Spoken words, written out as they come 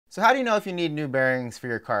So how do you know if you need new bearings for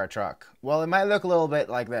your car or truck? Well, it might look a little bit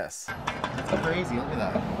like this. That's crazy, look at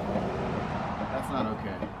that. That's not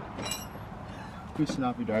okay. We should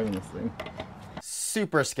not be driving this thing.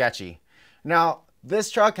 Super sketchy. Now,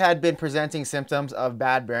 this truck had been presenting symptoms of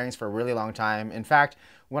bad bearings for a really long time. In fact,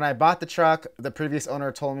 when I bought the truck, the previous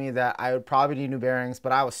owner told me that I would probably need new bearings,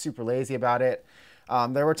 but I was super lazy about it.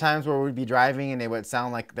 There were times where we'd be driving and it would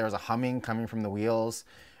sound like there was a humming coming from the wheels.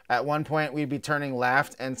 At one point, we'd be turning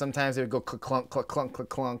left and sometimes it would go clunk, clunk, clunk, clunk,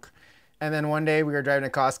 clunk. And then one day we were driving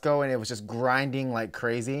to Costco and it was just grinding like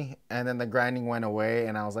crazy. And then the grinding went away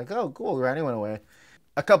and I was like, oh, cool, grinding went away.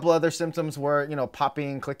 A couple other symptoms were,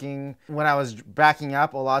 popping, clicking. When I was backing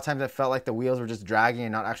up, a lot of times I felt like the wheels were just dragging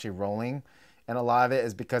and not actually rolling. And a lot of it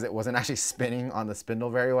is because it wasn't actually spinning on the spindle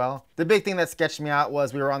very well. The big thing that sketched me out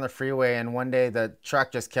was we were on the freeway and one day the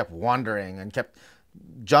truck just kept wandering and kept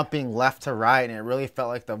jumping left to right, and it really felt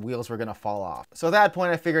like the wheels were gonna fall off. So at that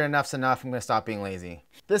point I figured enough's enough, I'm gonna stop being lazy.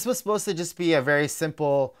 This was supposed to just be a very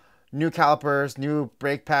simple new calipers, new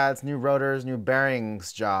brake pads, new rotors, new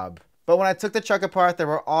bearings job. But when I took the truck apart, there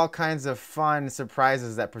were all kinds of fun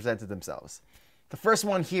surprises that presented themselves. The first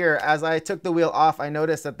one here, as I took the wheel off, I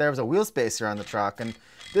noticed that there was a wheel spacer on the truck, and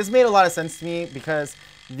this made a lot of sense to me because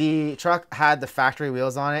the truck had the factory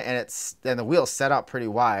wheels on it and the wheels set up pretty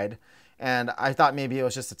wide. And I thought maybe it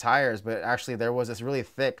was just the tires, but actually there was this really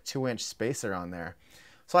thick 2-inch spacer on there.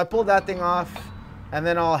 So I pulled that thing off and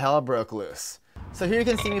then all hell broke loose. So here you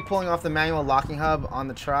can see me pulling off the manual locking hub on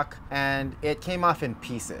the truck and it came off in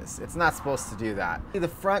pieces. It's not supposed to do that. The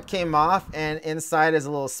front came off and inside is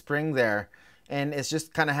a little spring there and it's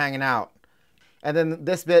just kind of hanging out. And then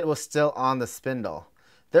this bit was still on the spindle.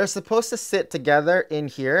 They're supposed to sit together in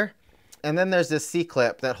here and then there's this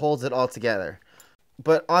C-clip that holds it all together.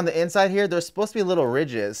 But on the inside here, there's supposed to be little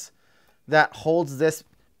ridges that holds this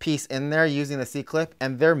piece in there using the C-clip,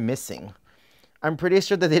 and they're missing. I'm pretty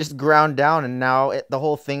sure that they just ground down and now the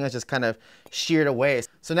whole thing is just kind of sheared away.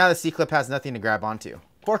 So now the C-clip has nothing to grab onto.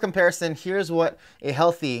 For comparison, here's what a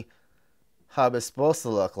healthy hub is supposed to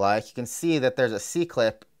look like. You can see that there's a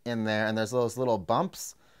C-clip in there and there's those little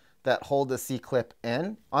bumps that hold the C-clip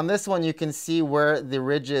in. On this one, you can see where the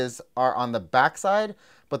ridges are on the back side,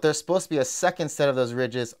 but there's supposed to be a second set of those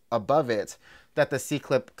ridges above it that the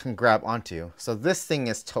C-clip can grab onto. So this thing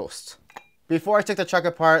is toast. Before I took the truck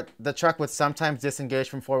apart, the truck would sometimes disengage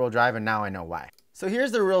from four-wheel drive, and now I know why. So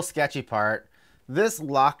here's the real sketchy part. This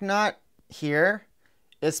lock nut here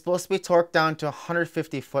is supposed to be torqued down to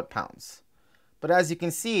 150 foot-pounds. But as you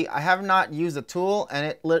can see, I have not used a tool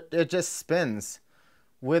and it just spins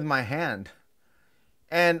with my hand.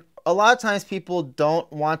 And a lot of times people don't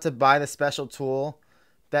want to buy the special tool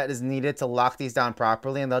that is needed to lock these down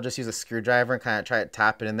properly, and they'll just use a screwdriver and kind of try to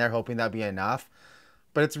tap it in there hoping that'll be enough.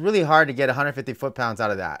 But it's really hard to get 150 foot-pounds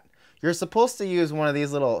out of that. You're supposed to use one of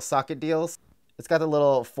these little socket deals. It's got the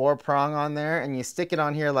little 4-prong on there and you stick it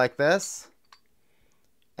on here like this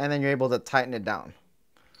and then you're able to tighten it down.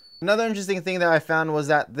 Another interesting thing that I found was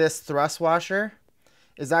that this thrust washer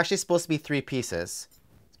is actually supposed to be 3 pieces.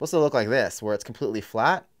 It's supposed to look like this, where it's completely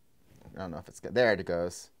flat. I don't know if it's good. There it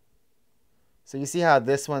goes. So you see how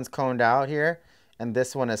this one's coned out here and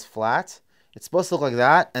this one is flat? It's supposed to look like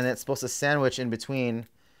that, and it's supposed to sandwich in between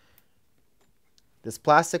this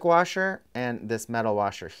plastic washer and this metal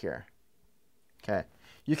washer here. Okay.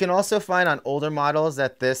 You can also find on older models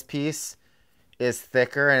that this piece is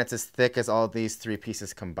thicker and it's as thick as all these 3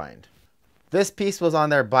 pieces combined. This piece was on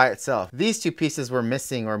there by itself. These 2 pieces were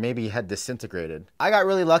missing or maybe had disintegrated. I got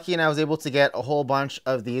really lucky and I was able to get a whole bunch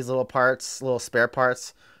of these little parts, little spare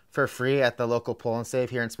parts for free at the local pull and save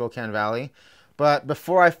here in Spokane Valley. But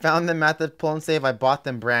before I found them at the pull and save, I bought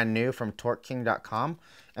them brand new from torqueking.com.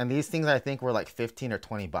 And these things I think were like 15 or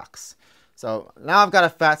 20 bucks. So now I've got a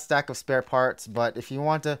fat stack of spare parts, but if you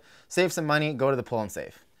want to save some money, go to the pull and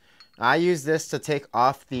save. I used this to take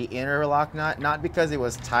off the inner lock nut, not because it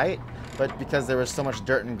was tight, but because there was so much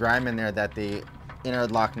dirt and grime in there that the inner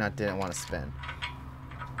lock nut didn't want to spin.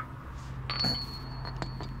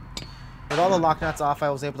 With all the lock nuts off, I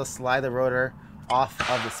was able to slide the rotor off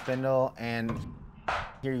of the spindle, and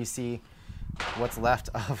here you see what's left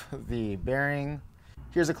of the bearing.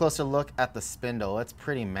 Here's a closer look at the spindle. It's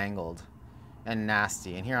pretty mangled and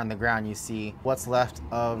nasty. And here on the ground you see what's left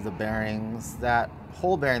of the bearings. That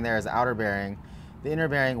whole bearing there is the outer bearing. The inner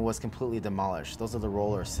bearing was completely demolished. Those are the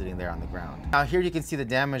rollers sitting there on the ground. Now here you can see the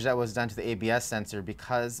damage that was done to the ABS sensor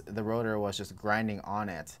because the rotor was just grinding on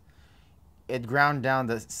it. It ground down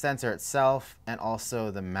the sensor itself and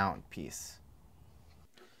also the mount piece.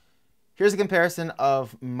 Here's a comparison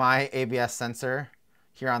of my ABS sensor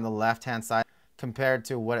here on the left hand side compared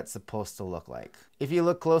to what it's supposed to look like. If you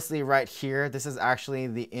look closely right here, this is actually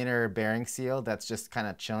the inner bearing seal that's just kind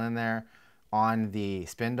of chilling there on the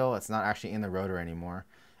spindle. It's not actually in the rotor anymore.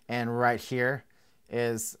 And right here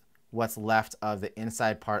is what's left of the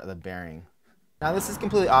inside part of the bearing. Now this is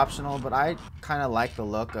completely optional, but I kind of like the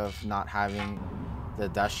look of not having the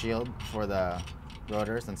dust shield for the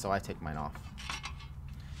rotors, and so I take mine off.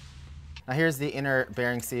 Now here's the inner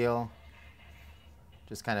bearing seal,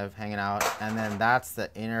 just kind of hanging out, and then that's the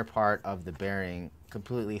inner part of the bearing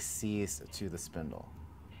completely seized to the spindle.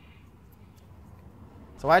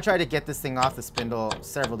 So I tried to get this thing off the spindle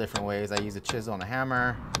several different ways. I used a chisel and a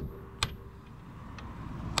hammer.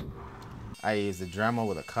 I used a Dremel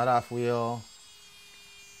with a cutoff wheel.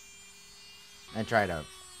 I tried a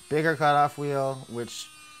bigger cutoff wheel, which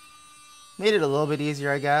made it a little bit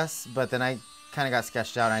easier, I guess, but then I kind of got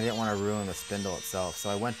sketched out and I didn't want to ruin the spindle itself. So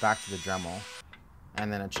I went back to the Dremel,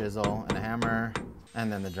 and then a chisel and a hammer, and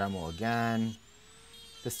then the Dremel again.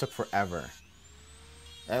 This took forever.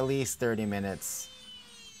 At least 30 minutes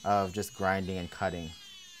of just grinding and cutting.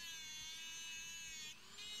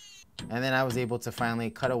 And then I was able to finally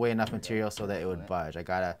cut away enough material so that it would budge.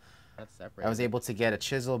 I was able to get a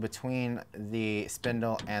chisel between the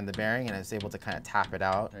spindle and the bearing, and I was able to kind of tap it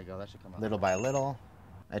out little by little.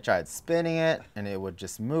 I tried spinning it and it would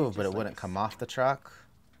just move, but it wouldn't come off the truck.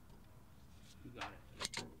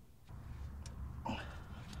 And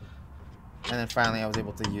then finally I was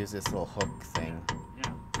able to use this little hook thing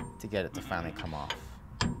to get it to finally come off.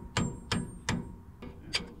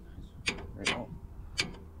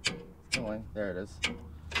 There it is.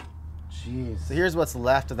 Jeez. So here's what's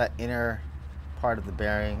left of that inner part of the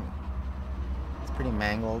bearing. It's pretty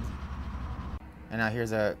mangled. And now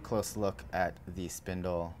here's a close look at the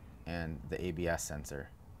spindle and the ABS sensor.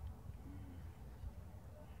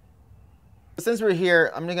 Since we're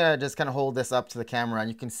here, I'm gonna just kind of hold this up to the camera and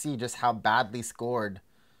you can see just how badly scored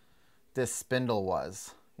this spindle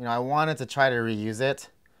was. You know, I wanted to try to reuse it,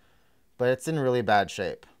 but it's in really bad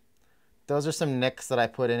shape. Those are some nicks that I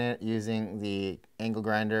put in it using the angle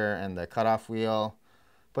grinder and the cutoff wheel.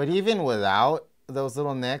 But even without those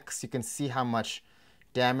little nicks, you can see how much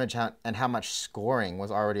damage and how much scoring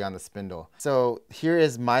was already on the spindle. So here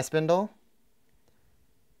is my spindle,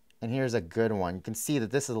 and here's a good one. You can see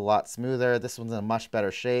that this is a lot smoother. This one's in a much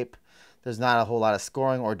better shape. There's not a whole lot of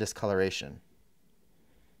scoring or discoloration.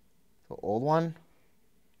 So old one.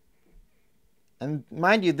 And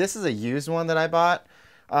mind you, this is a used one that I bought.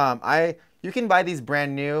 You can buy these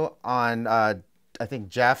brand new on I think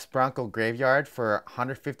Jeff's Bronco Graveyard for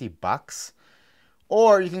 150 bucks.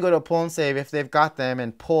 Or you can go to a pull and save if they've got them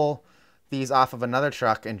and pull these off of another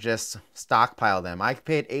truck and just stockpile them. I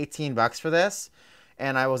paid 18 bucks for this,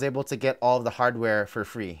 and I was able to get all of the hardware for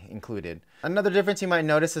free included. Another difference you might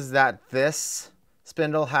notice is that this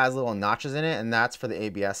spindle has little notches in it, and that's for the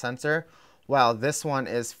ABS sensor, while this one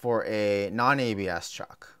is for a non-ABS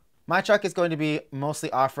truck. My truck is going to be mostly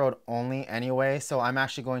off-road only anyway, so I'm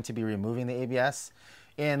actually going to be removing the ABS.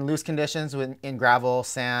 In loose conditions, in gravel,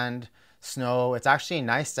 sand, snow, it's actually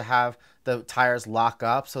nice to have the tires lock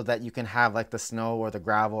up so that you can have like the snow or the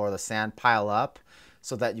gravel or the sand pile up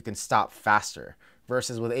so that you can stop faster.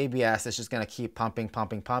 Versus with ABS, it's just going to keep pumping,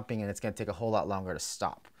 pumping, pumping, and it's going to take a whole lot longer to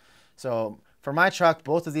stop. So for my truck,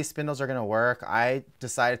 both of these spindles are going to work. I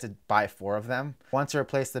decided to buy 4 of them. 1 to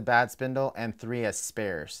replace the bad spindle and 3 as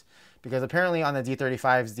spares. Because apparently on the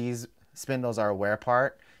D35s, these spindles are a wear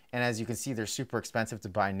part. And as you can see, they're super expensive to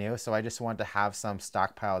buy new. So I just wanted to have some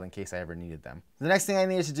stockpiled in case I ever needed them. The next thing I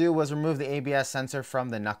needed to do was remove the ABS sensor from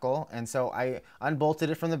the knuckle. And so I unbolted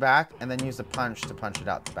it from the back and then used a punch to punch it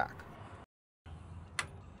out the back.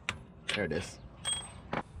 There it is.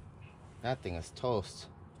 That thing is toast.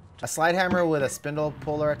 A slide hammer with a spindle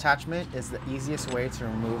puller attachment is the easiest way to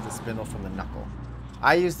remove the spindle from the knuckle.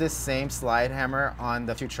 I used this same slide hammer on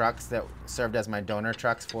the 2 trucks that served as my donor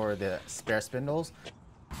trucks for the spare spindles.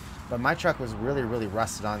 But my truck was really, really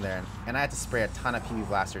rusted on there, and I had to spray a ton of PB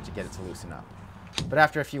Blaster to get it to loosen up. But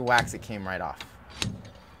after a few whacks, it came right off.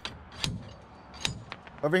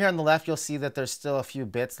 Over here on the left, you'll see that there's still a few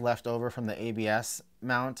bits left over from the ABS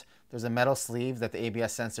mount. There's a metal sleeve that the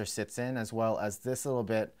ABS sensor sits in, as well as this little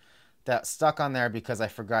bit that stuck on there because I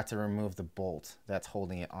forgot to remove the bolt that's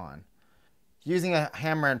holding it on. Using a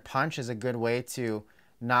hammer and punch is a good way to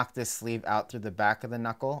knock this sleeve out through the back of the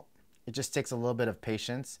knuckle. It just takes a little bit of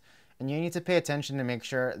patience, and you need to pay attention to make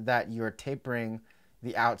sure that you're tapering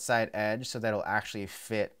the outside edge so that it'll actually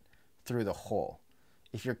fit through the hole.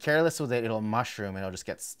 If you're careless with it, it'll mushroom and it'll just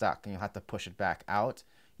get stuck and you'll have to push it back out.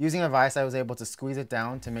 Using a vise, I was able to squeeze it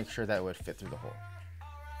down to make sure that it would fit through the hole.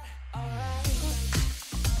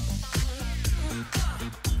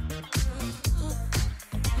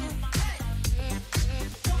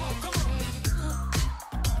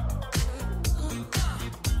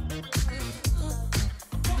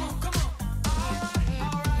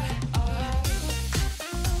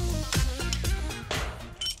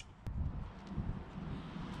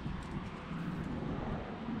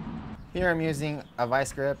 Here I'm using a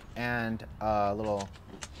vice grip and a little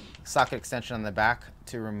socket extension on the back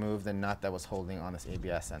to remove the nut that was holding on this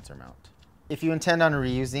ABS sensor mount. If you intend on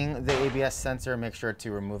reusing the ABS sensor, make sure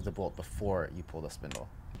to remove the bolt before you pull the spindle.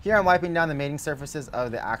 Here I'm wiping down the mating surfaces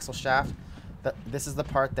of the axle shaft. This is the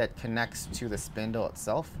part that connects to the spindle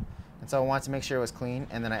itself. And so I wanted to make sure it was clean,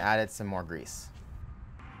 and then I added some more grease.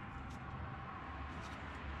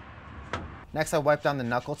 Next I wiped down the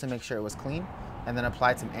knuckle to make sure it was clean, and then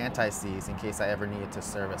applied some anti-seize in case I ever needed to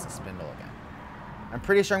service the spindle again. I'm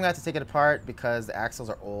pretty sure I'm going to have to take it apart because the axles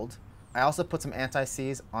are old. I also put some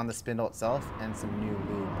anti-seize on the spindle itself and some new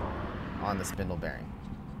lube on the spindle bearing.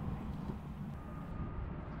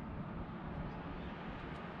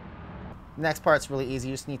 Next part's really easy.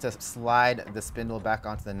 You just need to slide the spindle back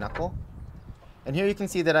onto the knuckle. And here you can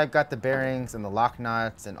see that I've got the bearings and the lock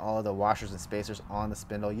nuts and all of the washers and spacers on the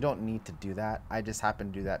spindle. You don't need to do that. I just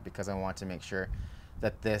happen to do that because I want to make sure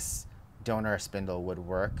that this donor spindle would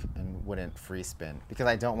work and wouldn't free spin, because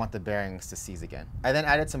I don't want the bearings to seize again. I then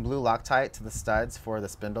added some blue Loctite to the studs for the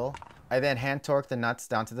spindle. I then hand torqued the nuts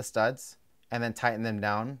down to the studs and then tightened them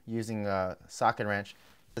down using a socket wrench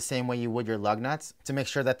the same way you would your lug nuts to make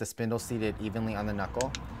sure that the spindle seated evenly on the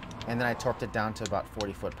knuckle. And then I torqued it down to about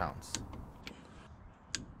 40 foot-pounds.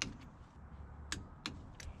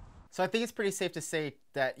 So I think it's pretty safe to say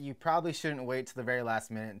that you probably shouldn't wait to the very last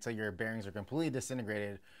minute until your bearings are completely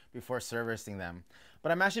disintegrated before servicing them.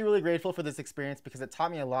 But I'm actually really grateful for this experience because it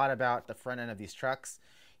taught me a lot about the front end of these trucks.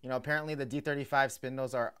 You know, apparently the D35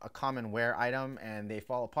 spindles are a common wear item and they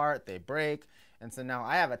fall apart, they break. And so now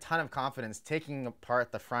I have a ton of confidence taking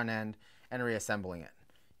apart the front end and reassembling it.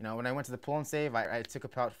 You know, when I went to the pull and save, I took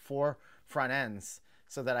about 4 front ends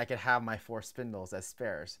so that I could have my 4 spindles as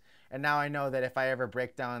spares. And now I know that if I ever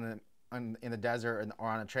break down in the desert or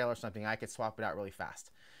on a trail or something, I could swap it out really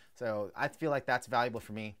fast. So I feel like that's valuable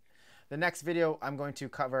for me. The next video, I'm going to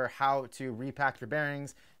cover how to repack your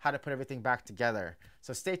bearings, how to put everything back together.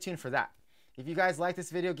 So stay tuned for that. If you guys like this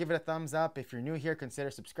video, give it a thumbs up. If you're new here, consider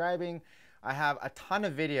subscribing. I have a ton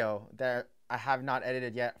of video that I have not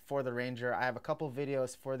edited yet for the Ranger. I have a couple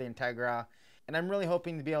videos for the Integra, and I'm really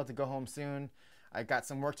hoping to be able to go home soon. I got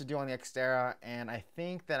some work to do on the Xterra, and I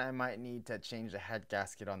think that I might need to change the head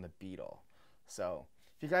gasket on the Beetle. So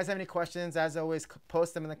if you guys have any questions, as always,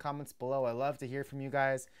 post them in the comments below. I love to hear from you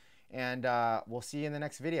guys, and we'll see you in the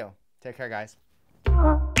next video. Take care, guys.